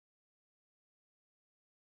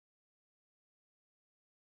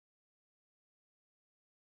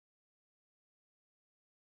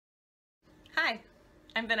Hi,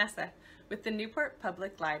 I'm Vanessa with the Newport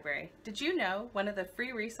Public Library. Did you know one of the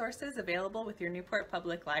free resources available with your Newport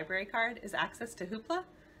Public Library card is access to Hoopla?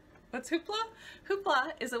 What's Hoopla?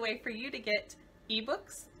 Hoopla is a way for you to get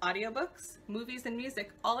ebooks, audiobooks, movies, and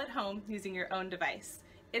music all at home using your own device.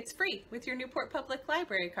 It's free with your Newport Public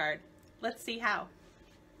Library card. Let's see how.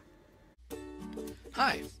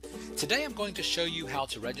 Hi, today I'm going to show you how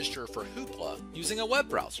to register for Hoopla using a web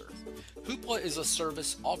browser. Hoopla is a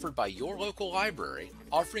service offered by your local library,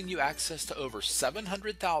 offering you access to over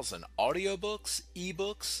 700,000 audiobooks,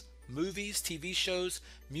 ebooks, movies, TV shows,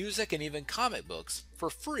 music, and even comic books for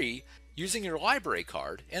free using your library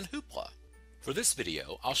card and Hoopla. For this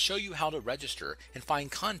video, I'll show you how to register and find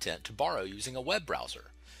content to borrow using a web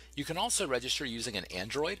browser. You can also register using an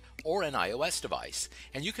Android or an iOS device,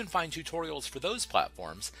 and you can find tutorials for those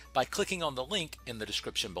platforms by clicking on the link in the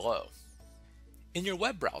description below. In your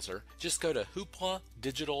web browser, just go to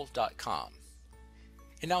hoopladigital.com.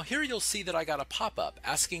 And now here you'll see that I got a pop-up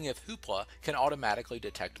asking if Hoopla can automatically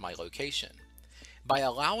detect my location. By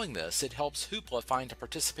allowing this, it helps Hoopla find a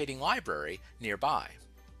participating library nearby.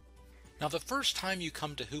 Now the first time you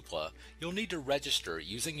come to Hoopla, you'll need to register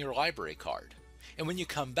using your library card. And when you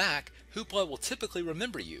come back, Hoopla will typically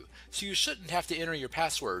remember you, so you shouldn't have to enter your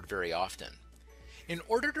password very often. In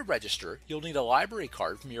order to register, you'll need a library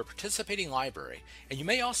card from your participating library, and you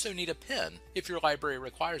may also need a PIN if your library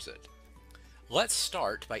requires it. Let's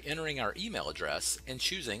start by entering our email address and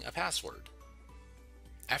choosing a password.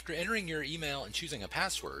 After entering your email and choosing a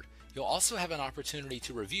password, you'll also have an opportunity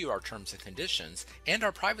to review our terms and conditions and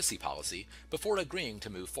our privacy policy before agreeing to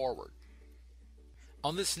move forward.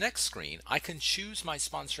 On this next screen, I can choose my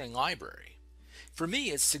sponsoring library. For me,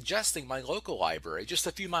 it's suggesting my local library just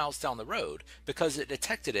a few miles down the road because it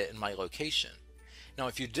detected it in my location. Now,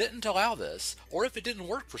 if you didn't allow this, or if it didn't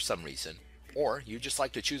work for some reason, or you just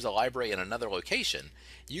like to choose a library in another location,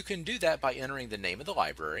 you can do that by entering the name of the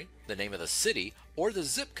library, the name of the city, or the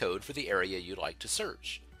zip code for the area you'd like to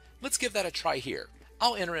search. Let's give that a try here.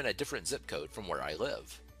 I'll enter in a different zip code from where I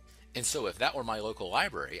live. And so if that were my local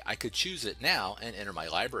library, I could choose it now and enter my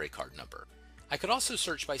library card number. I could also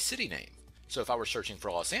search by city name. So if I were searching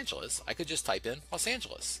for Los Angeles, I could just type in Los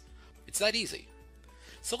Angeles. It's that easy.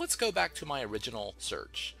 So let's go back to my original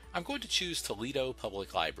search. I'm going to choose Toledo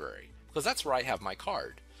Public Library because that's where I have my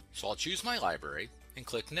card. So I'll choose my library and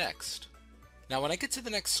click Next. Now when I get to the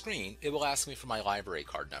next screen, it will ask me for my library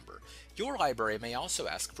card number. Your library may also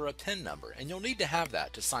ask for a PIN number, and you'll need to have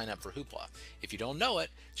that to sign up for Hoopla. If you don't know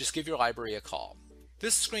it, just give your library a call.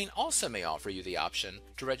 This screen also may offer you the option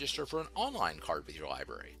to register for an online card with your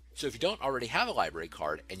library. So if you don't already have a library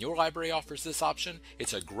card and your library offers this option,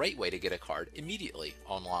 it's a great way to get a card immediately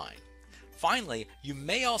online. Finally, you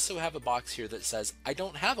may also have a box here that says, I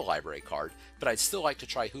don't have a library card, but I'd still like to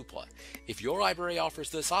try Hoopla. If your library offers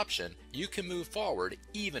this option, you can move forward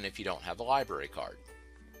even if you don't have a library card.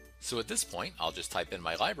 So at this point, I'll just type in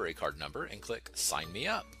my library card number and click Sign Me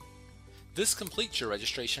Up. This completes your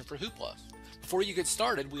registration for Hoopla. Before you get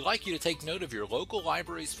started, we'd like you to take note of your local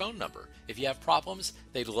library's phone number. If you have problems,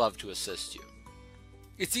 they'd love to assist you.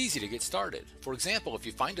 It's easy to get started. For example, if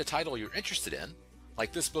you find a title you're interested in,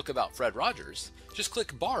 like this book about Fred Rogers, just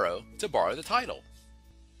click Borrow to borrow the title.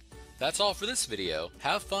 That's all for this video.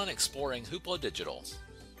 Have fun exploring Hoopla Digital.